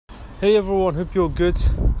Hey everyone, hope you're good.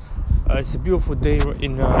 It's a beautiful day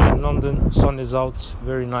in London. Sun is out,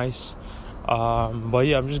 very nice. But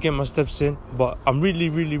yeah, I'm just getting my steps in. But I'm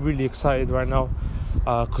really excited right now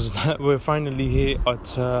because we're finally here at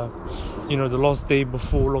the last day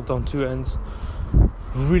before lockdown 2 ends.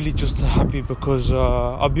 Really just happy because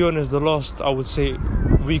I'll be honest, the last, I would say,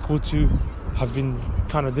 week or two have been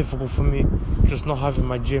kind of difficult for me. Just not having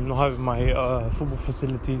my gym, not having my football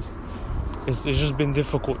facilities. It's just been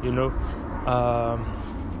difficult,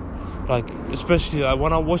 especially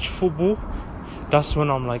when I watch football, that's when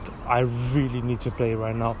I'm like, I really need to play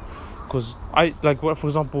right now. Because for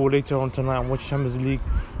example, later on tonight, I'm watching Champions League,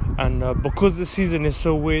 and because the season is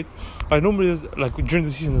so weird, normally during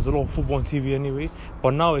the season there's a lot of football on TV anyway,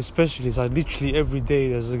 but now especially it's like literally every day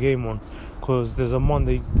there's a game on, because there's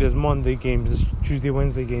Monday games, there's Tuesday,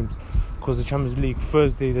 Wednesday games, because the Champions League.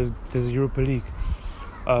 Thursday there's a Europa League.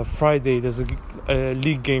 Friday there's a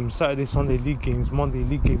league game, Saturday, Sunday league games, Monday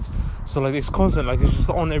league games. So it's constant, it's just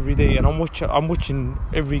on every day, and I'm watching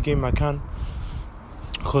every game I can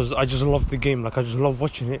because I just love the game. I just love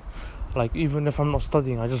watching it. Even if I'm not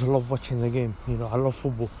studying, I just love watching the game. I love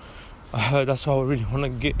football. That's why I really want to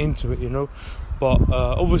get into it. But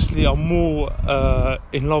obviously I'm more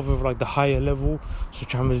in love with the higher level, so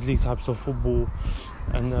Champions League types of football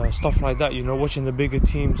and stuff like that. Watching the bigger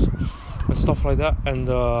teams and stuff like that. And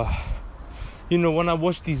when I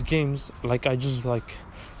watch these games, I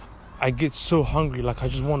get so hungry. I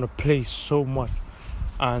just want to play so much.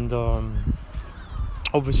 And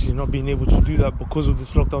obviously not being able to do that because of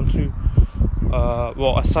this lockdown too.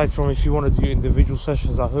 Aside from if you want to do individual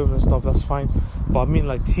sessions at home and stuff, that's fine. But I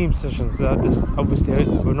mean team sessions, this obviously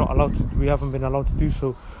we haven't been allowed to do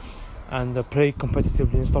so, and play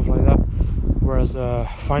competitively and stuff like that. Whereas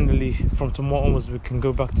finally from tomorrow onwards we can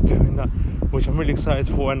go back to doing that, which I'm really excited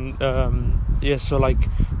for. And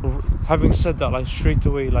having said that, straight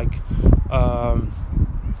away, I've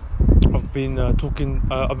been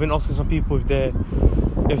I've been asking some people if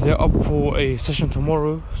they're up for a session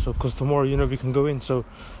tomorrow. So because tomorrow we can go in, so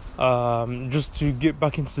just to get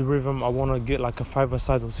back into the rhythm, I want to get a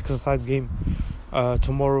 5-a-side or 6-a-side game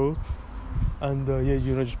tomorrow, and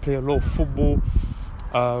just play a lot of football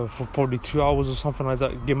for probably 2 hours or something like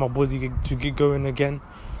that, get my body to get going again,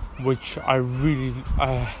 which I really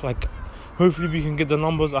like. Hopefully we can get the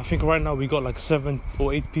numbers. I think right now we got 7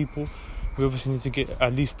 or 8 people. We obviously need to get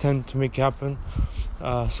at least 10 to make it happen,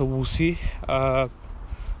 so we'll see. But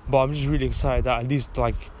I'm just really excited that at least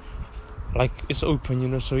it's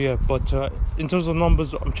open, so yeah. But in terms of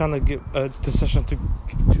numbers, I'm trying to get the session to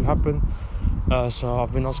happen, so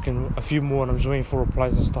I've been asking a few more and I'm just waiting for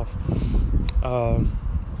replies and stuff.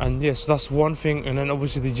 And yes, that's one thing. And then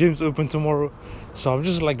obviously the gym's open tomorrow, so I'm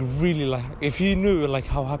just really if you knew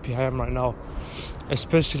how happy I am right now,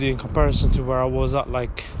 especially in comparison to where I was at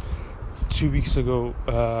 2 weeks ago,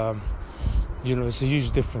 it's a huge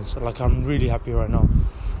difference. I'm really happy right now.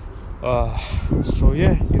 So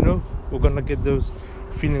yeah, we're gonna get those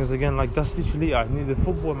feelings again. That's literally it. I need the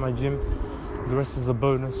football in my gym, the rest is a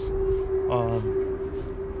bonus.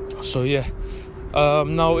 So yeah.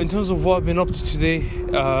 Now in terms of what I've been up to today,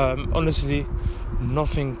 honestly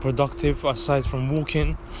nothing productive aside from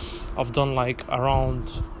walking. I've done around,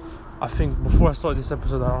 I think before I started this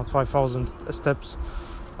episode, around 5,000 steps.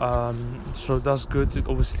 So that's good.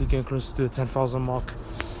 Obviously getting closer to the 10,000 mark,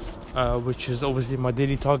 which is obviously my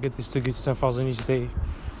daily target, is to get to 10,000 each day.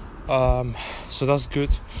 So that's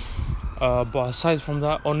good. But aside from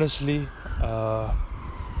that, honestly,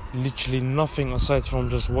 literally nothing aside from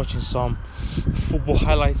just watching some football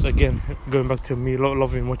highlights. Again, going back to me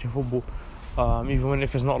loving watching football, even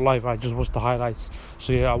if it's not live, I just watch the highlights.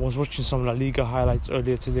 So yeah, I was watching some La Liga highlights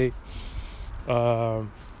earlier today.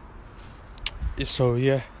 So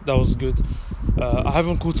yeah, that was good. I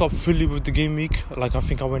haven't caught up fully with the game week. I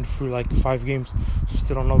think I went through 5 games, so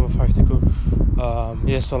still another 5 to go.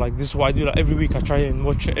 So this is what I do. Every week I try and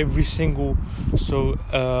watch every single. So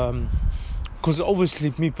because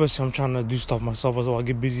obviously me personally, I'm trying to do stuff myself as well. I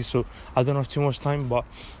get busy, so I don't have too much time. But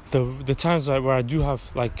the times where I do have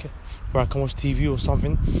where I can watch TV or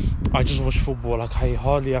something, I just watch football. I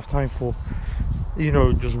hardly have time for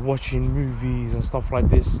just watching movies and stuff like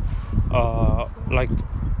this. I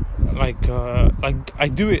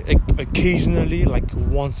do it occasionally,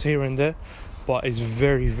 once here and there, but it's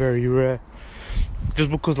very rare.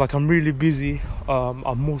 Just because I'm really busy.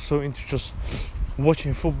 I'm more so into just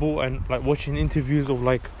watching football and watching interviews of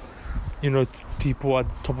people at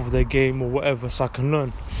the top of their game or whatever, so I can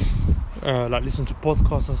learn. Listen to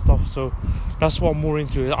podcasts and stuff. So that's what I'm more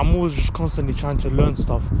into. I'm always just constantly trying to learn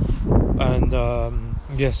stuff, and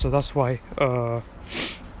so that's why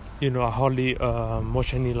I hardly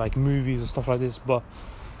watch any like movies and stuff like this, but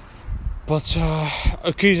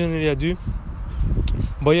occasionally I do.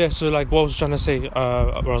 But yeah, so like what I was trying to say, where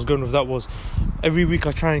I was going with that was, every week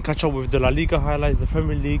I try and catch up with the La Liga highlights, the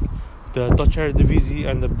Premier League, the Dutch Eredivisie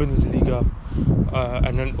and the Bundesliga,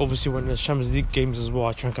 and then obviously when there's Champions League games as well,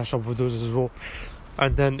 I try and catch up with those as well.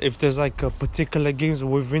 And then if there's like a particular games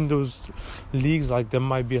within those leagues, like there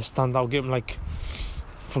might be a standout game, like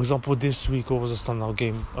for example this week, what was a standout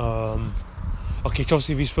game? Okay,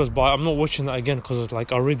 Chelsea v Spurs, but I'm not watching that again because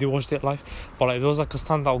like I already watched it live. But like there was like a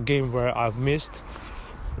standout game where I've missed.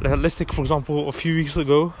 Let's take for example a few weeks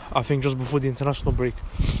ago, I think just before the international break,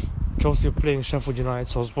 Chelsea were playing Sheffield United,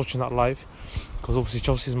 so I was watching that live because obviously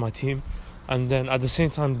Chelsea is my team. And then at the same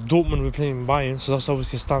time Dortmund were playing Bayern, so that's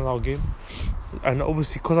obviously a standout game. And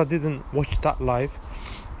obviously because I didn't watch that live,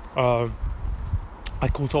 I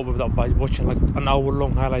caught up with that by watching like an hour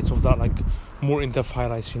long highlights of that, like more in-depth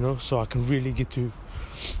highlights, so I can really get to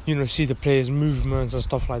see the players' movements and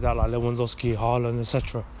stuff like that, like Lewandowski, Haaland,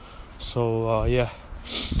 etc. So yeah,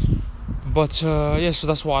 but yeah, so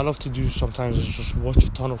that's what I love to do sometimes, is just watch a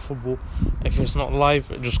ton of football. If it's not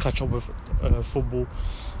live, just catch up with football.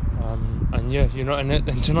 And yeah,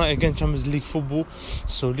 and tonight again Champions League football.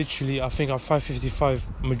 So literally I think at 5:55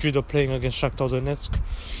 Madrid are playing against Shakhtar Donetsk,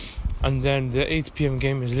 and then the 8 p.m.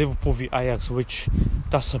 game is Liverpool v Ajax, which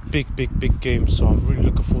that's a big game, so I'm really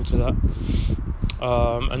looking forward to that.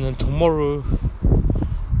 And then tomorrow,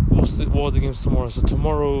 what are the games tomorrow? So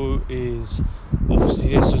tomorrow is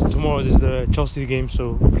obviously, so tomorrow is the Chelsea game,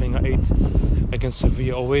 so we're playing at 8 against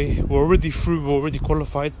Sevilla away. We're already through, we're already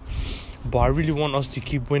qualified, but I really want us to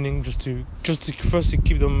keep winning, just to firstly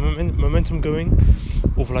keep the momentum going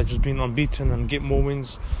of like just being unbeaten and get more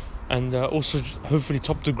wins, and also hopefully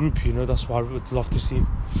top the group. That's what I would love to see.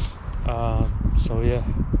 So yeah,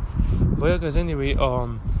 but yeah guys, anyway,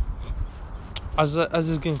 as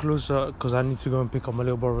it's getting closer, because I need to go and pick up my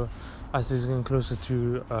little brother, as it's getting closer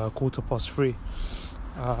to 3:15,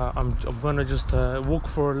 I'm gonna just walk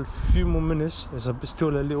for a few more minutes. It's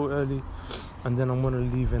still a little early, and then I'm gonna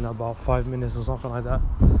leave in about 5 minutes or something like that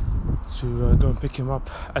to go and pick him up.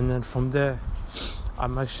 And then from there, I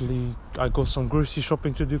got some grocery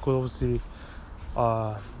shopping to do, because obviously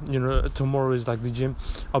tomorrow is like the gym.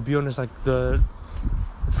 I'll be honest, like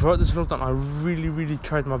throughout this lockdown I really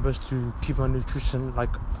tried my best to keep my nutrition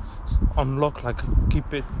like on lock, like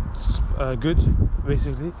keep it good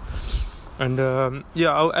basically. And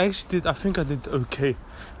yeah, I actually did. I think I did okay.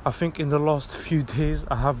 I think in the last few days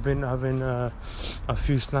I have been having a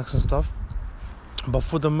few snacks and stuff, but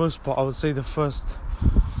for the most part I would say the first,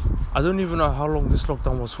 I don't even know how long this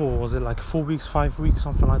lockdown was for. Was it like 4 weeks, 5 weeks,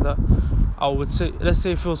 something like that? I would say, let's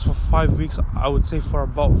say if it was for 5 weeks, I would say for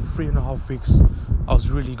about 3.5 weeks I was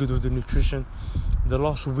really good with the nutrition. The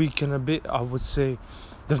last week and a bit, I would say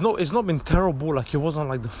it's not been terrible. Like it wasn't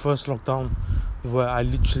like the first lockdown where I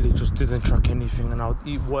literally just didn't track anything and I would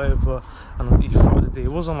eat whatever and I would eat throughout the day.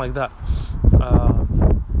 It wasn't like that.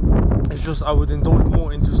 It's just I would indulge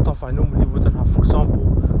more into stuff I normally wouldn't have. For example,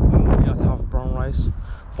 normally I'd have brown rice,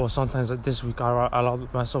 but sometimes like this week I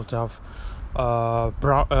allowed myself to have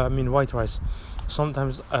white rice.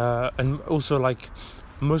 Sometimes and also like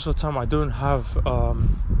most of the time I don't have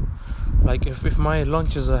like if my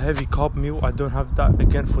lunch is a heavy carb meal, I don't have that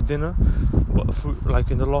again for dinner. But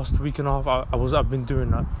like in the last week and a half, I've been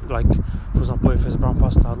doing that. Like for example, if it's brown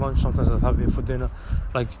pasta at lunch, sometimes I'd have it for dinner,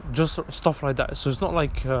 like just stuff like that. So it's not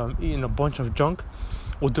like eating a bunch of junk.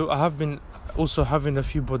 Although I have been also having a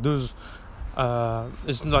few, but those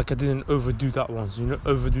it's not like I didn't overdo that ones,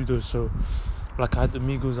 overdo those. So like I had the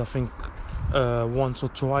Migos, I think once or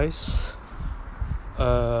twice.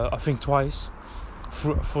 I think twice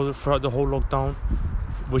throughout the whole lockdown,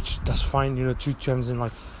 which that's fine. 2 times in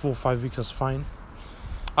like 4 or 5 weeks, that's fine.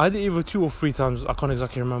 I did either 2 or 3 times, I can't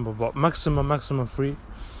exactly remember, but maximum 3.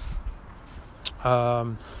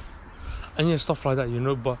 And yeah, stuff like that,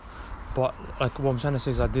 but like what I'm trying to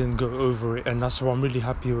say is I didn't go over it, and that's what I'm really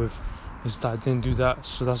happy with, is that I didn't do that.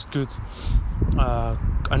 So that's good.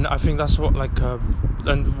 And I think that's what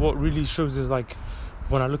and what really shows is like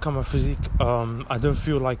when I look at my physique, I don't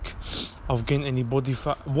feel like I've gained any body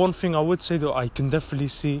fat. One thing I would say though, I can definitely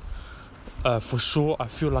see for sure, I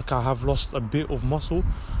feel like I have lost a bit of muscle,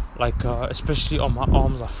 like especially on my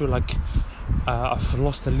arms. I feel like I've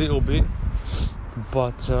lost a little bit,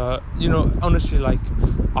 but honestly, like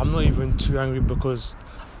I'm not even too angry, because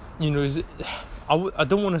I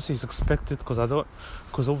don't want to say it's expected, because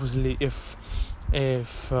obviously if it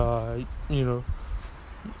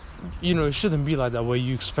shouldn't be like that where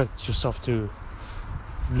you expect yourself to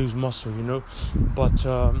lose muscle, but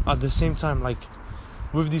at the same time, like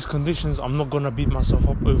with these conditions, I'm not gonna beat myself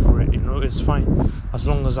up over it. You know, it's fine as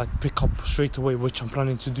long as I pick up straight away, which I'm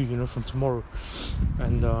planning to do. You know, from tomorrow,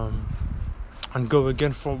 and go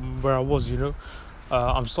again from where I was. You know,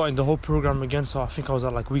 I'm starting the whole program again. So I think I was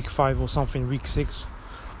at like week 5 or something, week 6,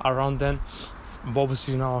 around then. But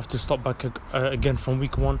obviously now I have to start back again from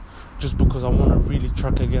week 1, just because I want to really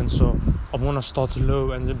track again. So I want to start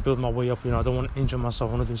low and then build my way up. You know, I don't want to injure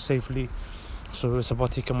myself. I want to do it safely. So it's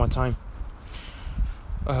about taking my time.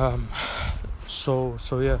 So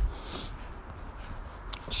yeah.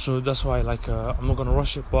 So that's why I'm not gonna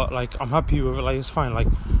rush it, but I'm happy with it. It's fine.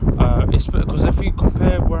 It's because if you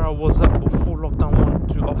compare where I was at before lockdown 1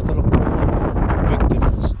 to after lockdown 1, big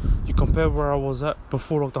difference. You compare where I was at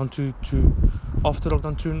before lockdown 2 to after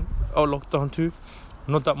lockdown 2 or lockdown 2,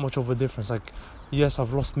 not that much of a difference. Yes,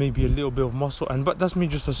 I've lost maybe a little bit of muscle, but that's me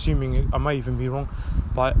just assuming it. I might even be wrong,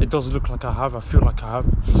 but it does look like I have. I feel like I have.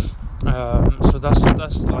 So that's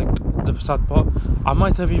the sad part. I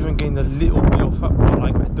might have even gained a little bit of fat, but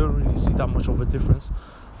I don't really see that much of a difference.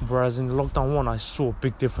 Whereas in lockdown 1, I saw a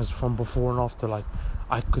big difference from before and after.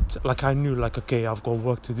 I knew okay, I've got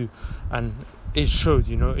work to do, and it showed.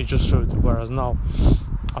 You know, it just showed. Whereas now,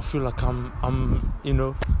 I feel like I'm you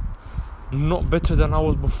know, not better than I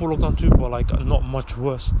was before lockdown 2, but not much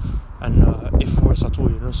worse, and if worse at all.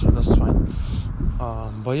 You know, so that's fine.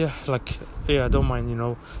 But yeah, I don't mind. You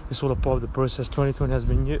know, it's all a part of the process. 2020 has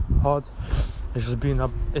been hard. It's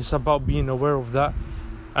about being aware of that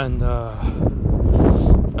and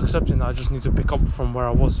accepting that I just need to pick up from where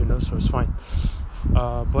I was. You know, so it's fine.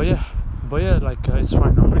 But yeah, it's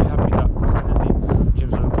fine. I'm really happy that finally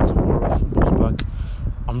gyms are open tomorrow. Football's back.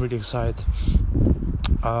 I'm really excited.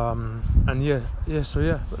 And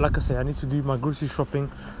so like I say, I need to do my grocery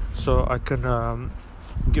shopping so I can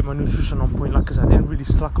get my nutrition on point. Like I said, I didn't really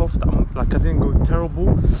slack off. I didn't go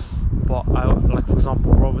terrible, but I for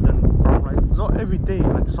example, rather than brown rice, not every day.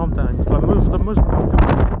 Sometimes, for the most part, still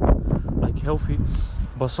healthy,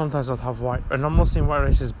 but sometimes I'd have white. And I'm not saying white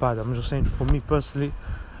rice is bad. I'm just saying for me personally,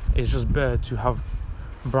 it's just better to have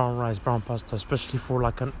brown rice, brown pasta, especially for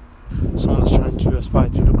someone that's trying to aspire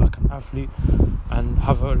to look like an athlete and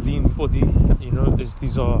have a lean body. You know,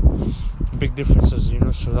 these are big differences. You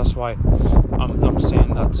know, so that's why I'm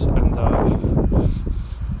saying that.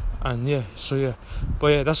 But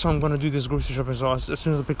yeah, that's why I'm gonna do this grocery shopping. So as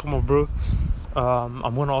soon as I pick up my bro,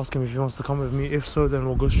 I'm gonna ask him if he wants to come with me. If so, then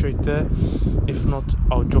we'll go straight there. If not,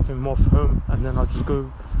 I'll drop him off home, and then I'll just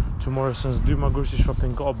go to Morrison's, do my grocery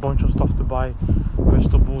shopping. Got a bunch of stuff to buy,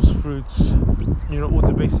 vegetables, fruits, you know, all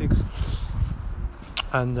the basics.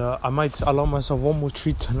 And I might allow myself one more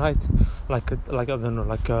treat tonight, I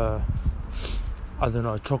don't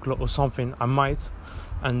know, a chocolate or something. I might,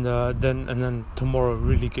 and then tomorrow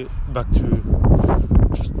really get back to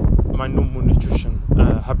just my normal nutrition,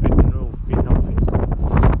 habit, you know, of being healthy and stuff,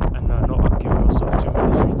 and not giving myself too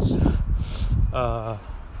many treats. I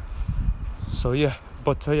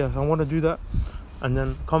want to do that, and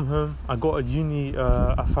then come home. I got a uni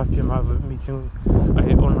at 5 p.m. I have an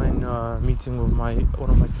online meeting with one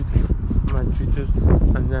of my tutors,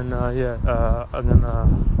 and then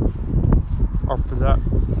after that,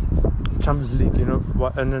 Champions League. You know,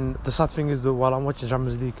 and then the sad thing is, though, while I'm watching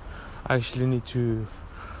Champions League, I actually need to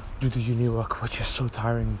do the uni work, which is so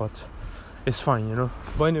tiring, but it's fine, you know.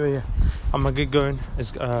 But anyway, yeah, I'm gonna get going.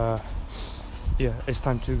 It's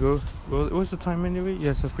time to go. Well, what's the time anyway?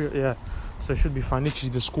 So it should be fine.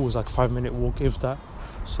 Literally, the school is 5-minute walk, if that.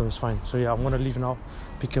 So it's fine. So yeah, I'm gonna leave now,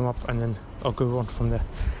 pick him up, and then I'll go on from there.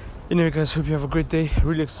 Anyway, guys, hope you have a great day.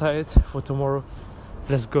 Really excited for tomorrow.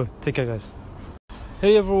 Let's go. Take care, guys.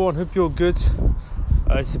 Hey everyone, hope you're good.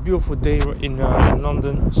 It's a beautiful day in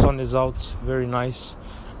London. Sun is out, very nice.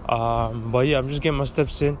 But yeah, I'm just getting my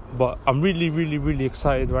steps in. But I'm really, really, really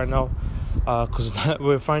excited right now. Because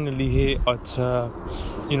we're finally here at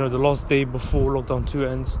the last day before lockdown 2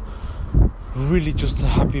 ends. Really just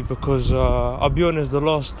happy because I'll be honest, the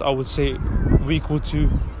last, I would say, week or 2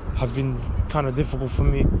 have been kind of difficult for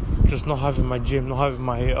me. Just not having my gym, not having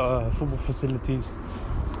my football facilities.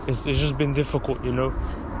 It's just been difficult, you know.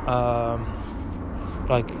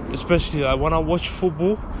 Especially when I watch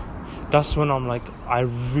football, that's when I'm I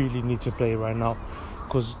really need to play right now.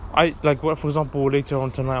 Because for example, later on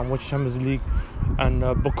tonight I'm watching Champions League, and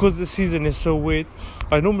because the season is so weird,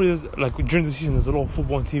 normally during the season there's a lot of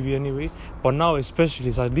football on TV anyway, but now especially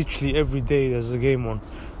it's literally every day there's a game on,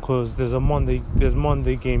 because there's Monday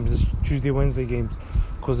games, there's Tuesday, Wednesday games,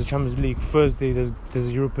 because the Champions League. Thursday there's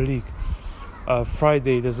a Europa League,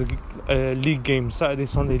 Friday there's a league game, Saturday,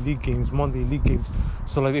 Sunday league games, Monday league games.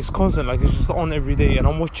 So it's constant, it's just on every day, and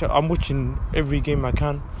I'm watching every game I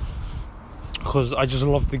can. because I just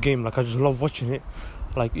love the game. Like, I just love watching it.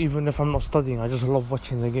 Like, even if I'm not studying, I just love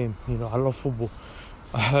watching the game. You know, I love football.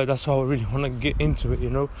 That's why I really want to get into it, you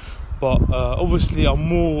know. But obviously, I'm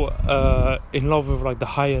more in love with like the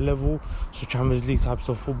higher level, so Champions League types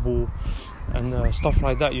of football and stuff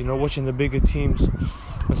like that. You know, watching the bigger teams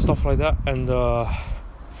and stuff like that. And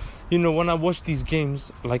you know, when I watch these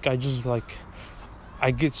games, like I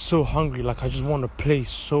get so hungry. Like, I just want to play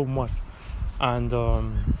so much. And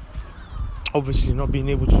obviously, not being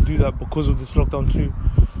able to do that because of this lockdown too.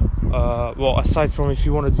 Well, aside from if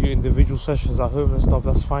you want to do individual sessions at home and stuff,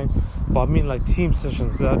 that's fine. But I mean, like, team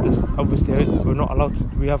sessions. This obviously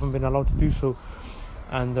we haven't been allowed to do so,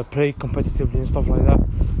 and play competitively and stuff like that.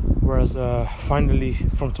 Whereas finally,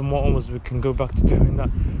 from tomorrow onwards, we can go back to doing that,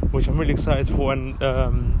 which I'm really excited for. And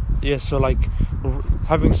yeah, so like,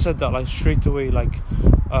 having said that, like straight away, like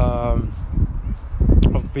I've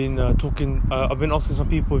been I've been asking some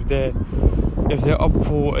people if they're up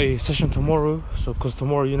for a session tomorrow. So, because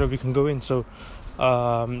tomorrow, you know, we can go in. So,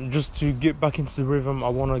 just to get back into the rhythm, I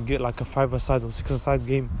want to get like a 5-a-side or 6-a-side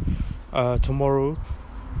game tomorrow,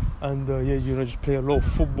 and yeah, you know, just play a lot of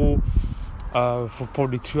football for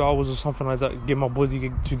probably 2 hours or something like that. Get my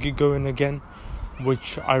body to get going again,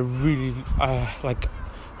 which I really like.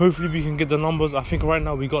 Hopefully, we can get the numbers. I think right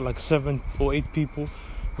now we got like 7 or 8 people.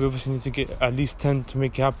 We obviously need to get at least 10 to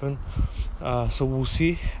make it happen. So we'll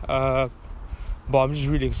see. But I'm just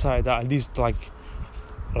really excited that at least like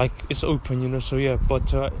it's open, you know. So yeah,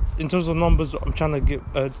 but in terms of numbers, I'm trying to get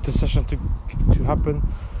the session to happen.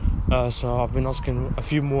 So I've been asking a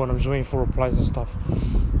few more, and I'm just waiting for replies and stuff.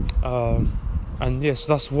 And yes,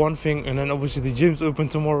 that's one thing. And then obviously the gym's open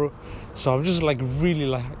tomorrow. So I'm just like really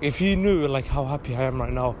like, if you knew like how happy I am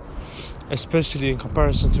right now, especially in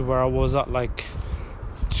comparison to where I was at like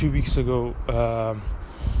 2 weeks ago,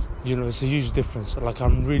 you know, it's a huge difference. Like,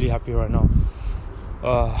 I'm really happy right now.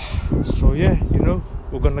 So yeah, you know,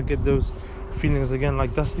 we're gonna get those feelings again.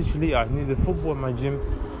 Like, that's literally, I need the football in my gym.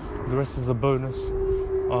 The rest is a bonus.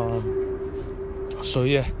 So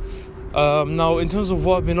yeah. Now, in terms of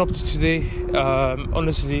what I've been up to today,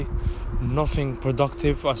 honestly, nothing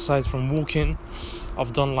productive aside from walking.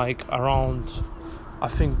 I've done like around, I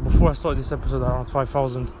think before I started this episode, around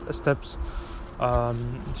 5,000 steps.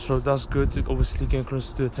 So that's good. Obviously, getting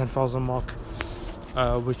closer to the 10,000 mark,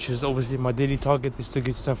 which is obviously my daily target, is to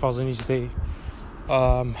get to 10,000 each day.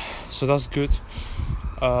 So that's good.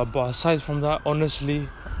 But aside from that, honestly,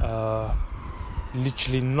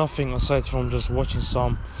 literally nothing aside from just watching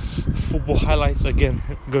some football highlights. Again,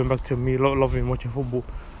 going back to me loving watching football.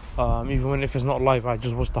 Even if it's not live, I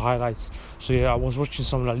just watch the highlights. So yeah, I was watching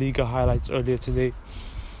some La Liga highlights earlier today.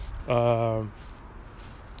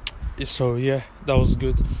 So yeah, that was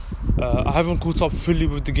good. I haven't caught up fully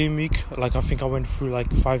with the game week. Like, I think I went through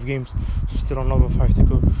like 5 games, so still another 5 to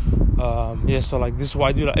go. Yeah, so like, this is what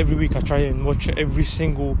I do. Like, every week I try and watch every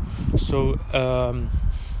single. So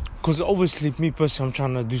because obviously, me personally, I'm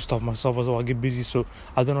trying to do stuff myself as well. I get busy, so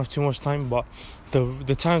I don't have too much time. But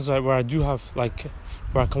the times where I do have, like,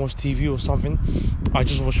 where I can watch TV or something, I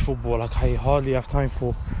just watch football. Like, I hardly have time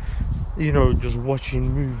for, you know, just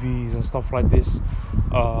watching movies and stuff like this.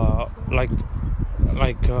 Like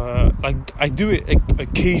I do it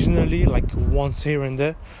occasionally, like once here and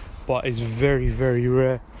there, but it's very, very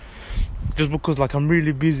rare. Just because, like, I'm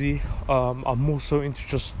really busy. I'm also into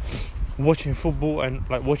just watching football and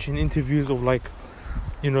like watching interviews of, like,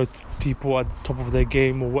 you know, people at the top of their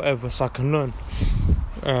game or whatever, so I can learn.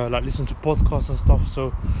 Like, listen to podcasts and stuff.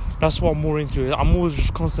 So that's what I'm more into. I'm always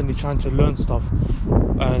just constantly trying to learn stuff,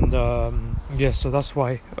 and yeah, so that's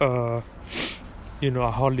why you know,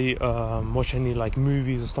 I hardly watch any like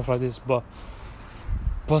movies and stuff like this, but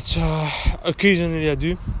occasionally I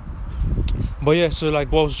do. But yeah, so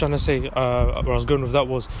like, what I was trying to say, where I was going with that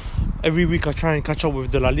was, every week I try and catch up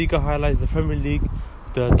with the La Liga highlights, the Premier League,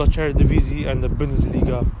 the Dutch Eredivisie, and the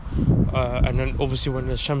Bundesliga. And then obviously when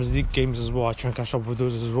there's Champions League games as well, I try and catch up with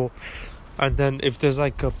those as well. And then if there's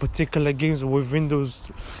like a particular games within those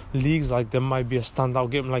leagues, like there might be a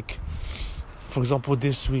standout game. Like, for example,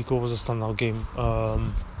 this week, what was a standout game?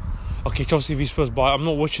 Okay, Chelsea v Spurs, but I'm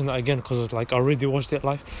not watching that again because like I already watched it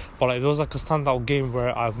live. But like, there was like a standout game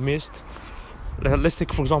where I've missed. Let's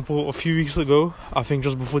take, for example, a few weeks ago, I think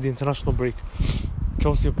just before the international break,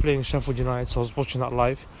 Chelsea were playing Sheffield United, so I was watching that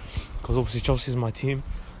live because obviously Chelsea is my team.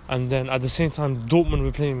 And then at the same time, Dortmund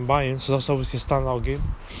were playing Bayern, so that's obviously a standout game.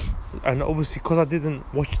 And obviously, because I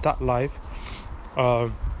didn't watch that live, I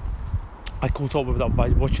caught up with that by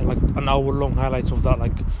watching like an hour-long highlights of that,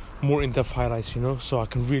 like more in-depth highlights, you know, so I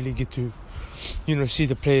can really get to, you know, see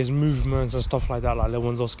the players' movements and stuff like that, like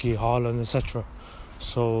Lewandowski, Haaland, etc.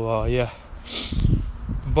 So yeah,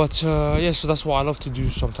 But yeah, so that's what I love to do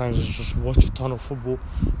sometimes, is just watch a ton of football.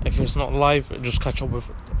 If it's not live, just catch up with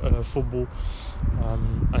football.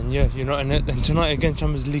 And yeah, and tonight again,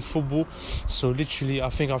 Champions League football. So literally, I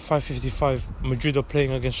think at 5:55, Madrid are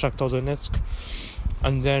playing against Shakhtar Donetsk.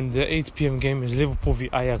 And then the 8 p.m. game is Liverpool v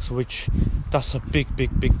Ajax, which that's a big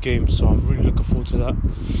game. So I'm really looking forward to that.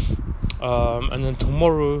 And then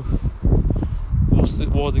tomorrow,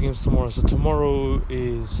 what are the games tomorrow? So tomorrow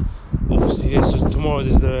is obviously, yeah, so tomorrow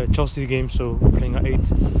is the Chelsea game. So we're playing at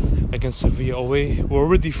 8 against Sevilla away. We're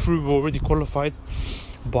already through. We're already qualified.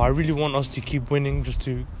 But I really want us to keep winning, just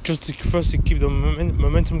to first to keep the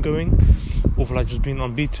momentum going, of like just being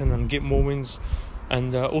unbeaten and get more wins.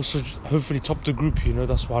 And also hopefully top the group,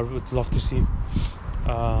 that's what I would love to see.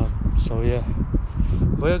 So yeah.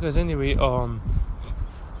 But yeah, guys, anyway,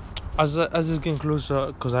 as it's getting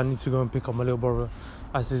closer, because I need to go and pick up my little brother,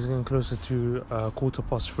 as it's getting closer to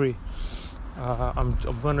 3:15, I'm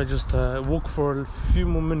gonna just walk for a few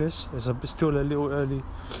more minutes. It's still a little early,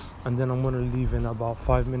 and then I'm gonna leave in about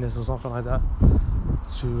 5 minutes or something like that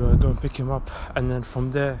to go and pick him up. And then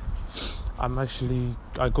from there, I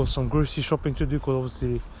got some grocery shopping to do, because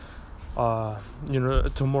obviously,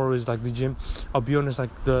 tomorrow is like the gym. I'll be honest, like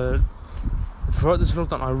throughout this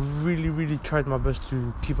lockdown, I really tried my best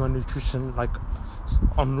to keep my nutrition like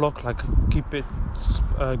on lock, like keep it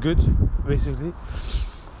good, basically.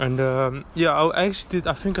 And I actually did.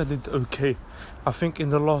 I think I did okay. I think in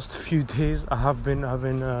the last few days I have been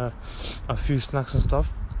having a few snacks and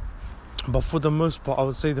stuff, but for the most part, I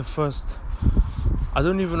would say the first, I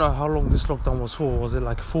don't even know how long this lockdown was for. Was it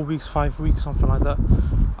like 4 weeks, 5 weeks, something like that?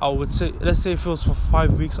 I would say, let's say if it was for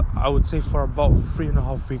 5 weeks, I would say for about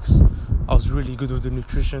 3.5 weeks, I was really good with the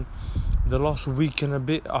nutrition. The last week and a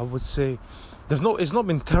bit, I would say, it's not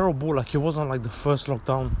been terrible. Like, it wasn't like the first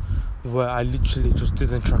lockdown where I literally just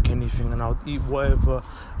didn't track anything and I would eat whatever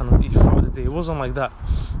and I would eat throughout the day. It wasn't like that.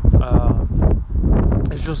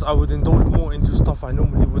 It's just I would indulge more into stuff I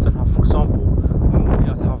normally wouldn't have. For example, normally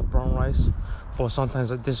I'd have brown rice, but sometimes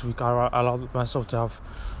like this week I allowed myself to have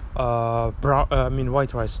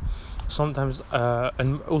white rice. Sometimes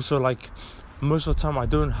and also like most of the time I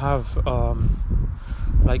don't have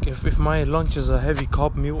like if my lunch is a heavy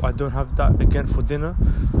carb meal, I don't have that again for dinner.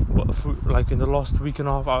 But like in the last week and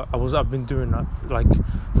a half, I've been doing that. Like,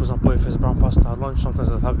 for example, if it's brown pasta at lunch, sometimes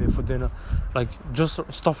I'll have it for dinner. Like, just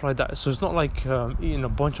stuff like that. So it's not like eating a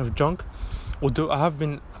bunch of junk. Although I have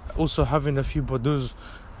been also having a few, but those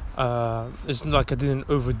it's not like I didn't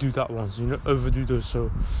overdo that ones. Overdo those.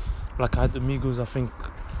 So like I had Amigos, I think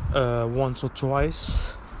once or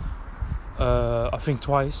twice. I think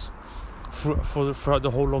twice throughout the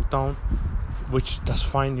whole lockdown, which that's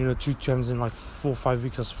fine. 2 times in like 4 or 5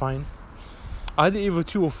 weeks, that's fine. I did either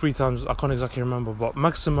 2 or 3 times, I can't exactly remember, but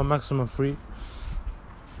maximum 3.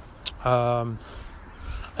 And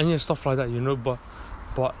yeah, stuff like that,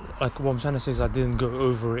 but like what I'm trying to say is I didn't go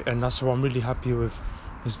over it, and that's what I'm really happy with,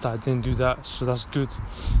 is that I didn't do that. So that's good.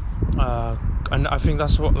 And I think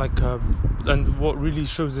that's what and what really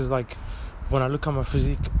shows is like, when I look at my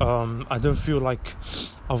physique, I don't feel like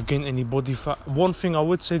I've gained any body fat. One thing I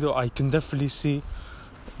would say though, I can definitely see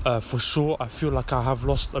for sure, I feel like I have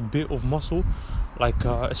lost a bit of muscle, like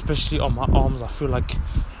especially on my arms. I feel like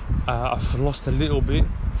I've lost a little bit,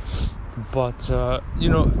 but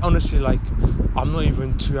honestly, like, I'm not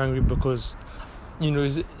even too angry, because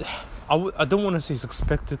I don't want to say it's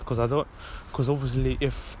expected, because obviously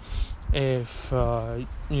if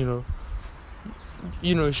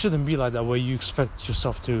it shouldn't be like that, where you expect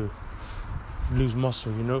yourself to lose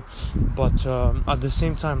muscle, but at the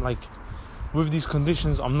same time, like, with these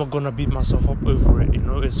conditions, I'm not gonna beat myself up over it.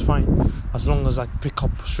 It's fine as long as I pick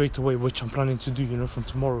up straight away, which I'm planning to do, from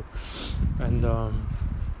tomorrow, and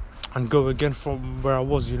go again from where I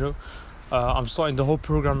was. I'm starting the whole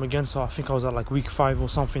program again, so I think I was at like week 5 or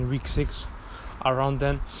something, week 6, around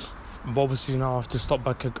then. But obviously now I have to start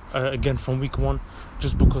back again from week 1,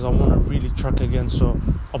 just because I want to really track again. So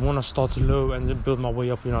I want to start low and then build my way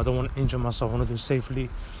up. I don't want to injure myself. I want to do it safely.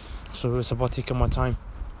 So it's about taking my time.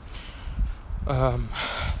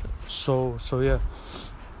 So yeah.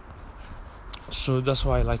 So that's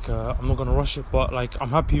why I'm not gonna rush it, but I'm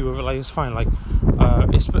happy with it. It's fine.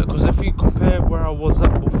 It's because if you compare where I was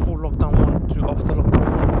at before lockdown 1 to after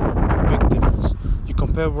lockdown 1, big difference. You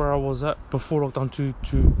compare where I was at before lockdown 2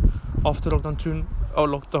 to after lockdown 2,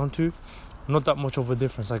 lockdown 2, not that much of a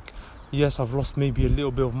difference. Yes, I've lost maybe a little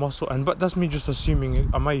bit of muscle, but that's me just assuming it.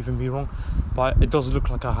 I might even be wrong, but it does look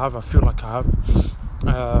like I have. I feel like I have.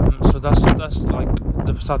 So that's like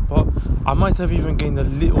the sad part. I might have even gained a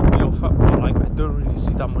little bit of fat, but I don't really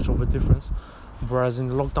see that much of a difference. Whereas in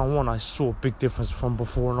the lockdown one, I saw a big difference from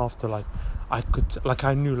before and after. Like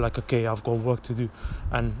I knew, like, okay, I've got work to do,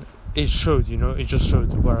 and it showed, it just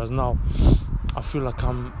showed. Whereas now, I feel like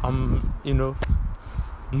I'm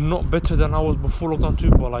not better than I was before lockdown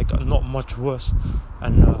 2, but like not much worse,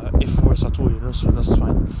 and if worse at all, so that's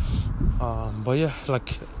fine. But yeah, I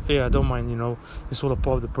don't mind, it's all a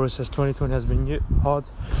part of the process. 2020 has been hard.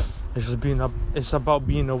 It's about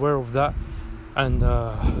being aware of that and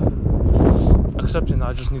accepting that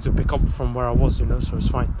I just need to pick up from where I was, so it's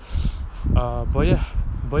fine. But yeah,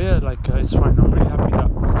 it's fine. I'm really happy that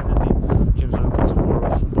finally gyms are open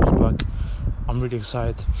tomorrow, football's back. I'm really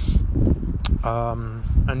excited.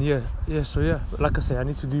 So like I say, I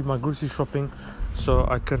need to do my grocery shopping so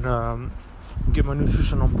I can get my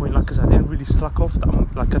nutrition on point. Like I said, I didn't really slack off.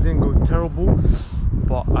 I didn't go terrible,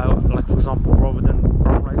 but I, like, for example, rather than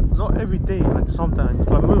brown rice, not every day, like sometimes,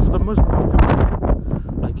 like for the most part, still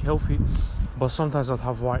like healthy, but sometimes I'd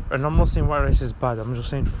have white. And I'm not saying white rice is bad. I'm just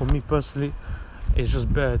saying, for me personally, it's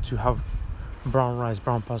just better to have brown rice,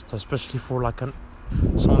 brown pasta, especially for like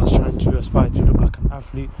someone that's trying to aspire to look like an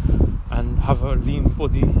athlete and have a lean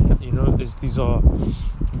body. These are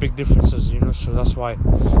big differences, so that's why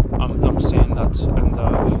I'm saying that.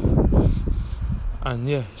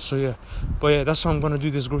 But yeah, that's why I'm gonna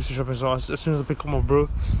do this grocery shopping. So as soon as I pick up my bro,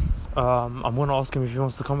 I'm gonna ask him if he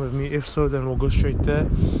wants to come with me. If so, then we'll go straight there.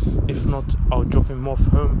 If not, I'll drop him off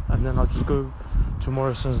home, and then I'll just go to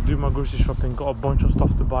Morrison's, do my grocery shopping. Got a bunch of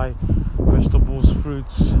stuff to buy, vegetables,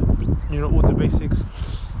 fruits, all the basics.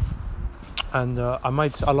 And I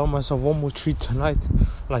might allow myself one more treat tonight,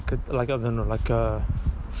 a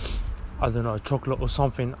chocolate or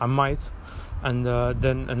something. I might, and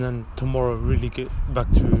then tomorrow really get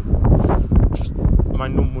back to just my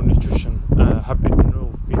normal nutrition habit,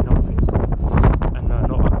 of being healthy and stuff, and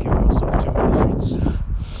not giving myself too many treats.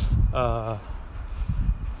 I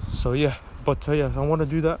want to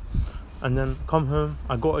do that, and then come home.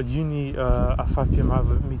 I got a uni at 5 p.m. I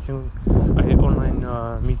have an online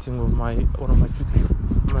meeting with one of my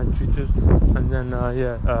tutors, and then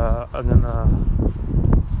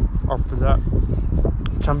after that,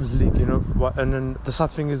 Champions League. And then the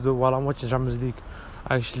sad thing is, though, while I'm watching Champions League,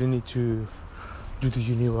 I actually need to do the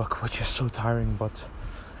uni work, which is so tiring, but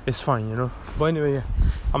it's fine, But anyway,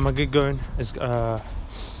 I'm gonna get going. It's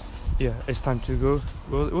time to go.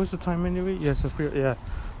 Well, what's the time anyway? So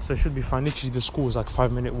it should be fine. Literally, the school is like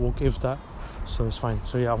 5-minute walk, if that. So it's fine.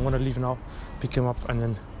 So I'm gonna leave now, pick him up, and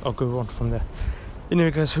then I'll go on from there. Anyway,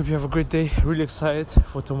 guys, hope you have a great day. Really excited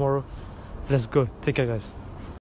for tomorrow. Let's go. Take care, guys.